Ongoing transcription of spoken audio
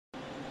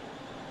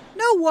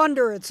No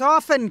wonder it's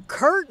often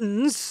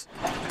curtains.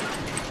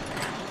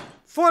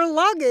 For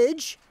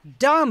luggage,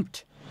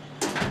 dumped.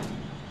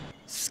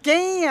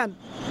 Scanned.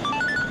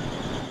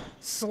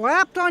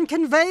 Slapped on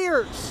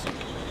conveyors.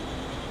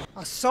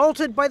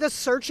 Assaulted by the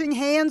searching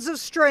hands of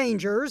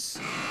strangers.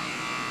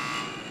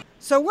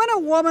 So when a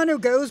woman who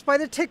goes by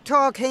the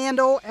TikTok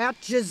handle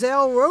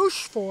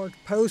 @GiselleRochefort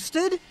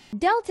posted,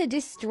 Delta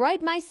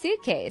destroyed my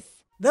suitcase.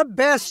 The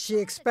best she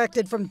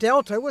expected from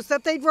Delta was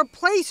that they'd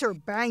replace her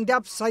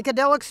banged-up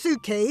psychedelic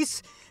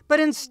suitcase, but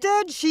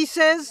instead, she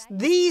says,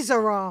 these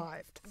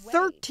arrived.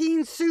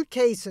 13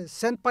 suitcases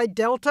sent by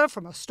Delta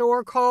from a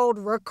store called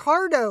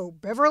Ricardo,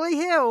 Beverly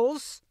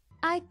Hills.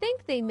 I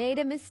think they made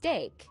a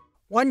mistake.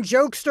 One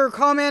jokester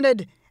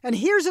commented, and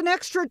here's an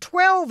extra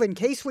 12 in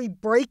case we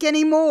break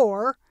any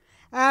more.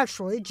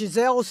 Actually,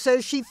 Giselle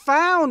says she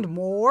found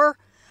more.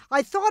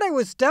 I thought I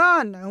was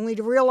done, only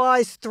to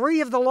realize 3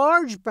 of the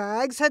large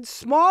bags had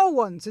small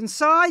ones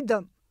inside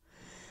them.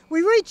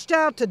 We reached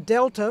out to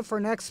Delta for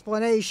an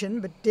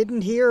explanation, but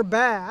didn't hear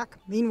back.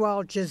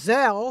 Meanwhile,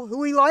 Giselle, who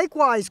we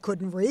likewise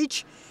couldn't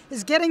reach,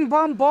 is getting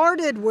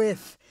bombarded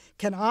with,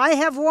 "Can I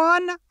have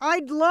one?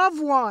 I'd love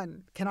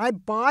one. Can I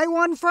buy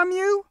one from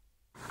you?"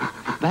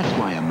 That's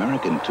why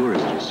American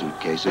Tourister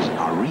suitcases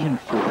are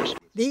reinforced.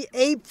 The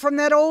ape from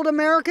that old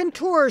American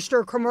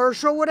Tourister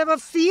commercial would have a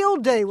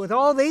field day with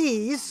all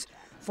these.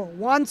 For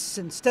once,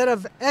 instead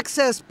of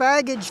excess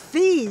baggage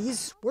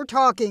fees, we're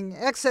talking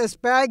excess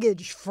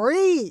baggage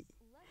free.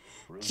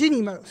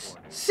 Ginny Mose,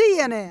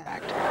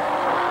 CNN,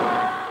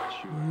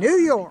 New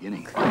York.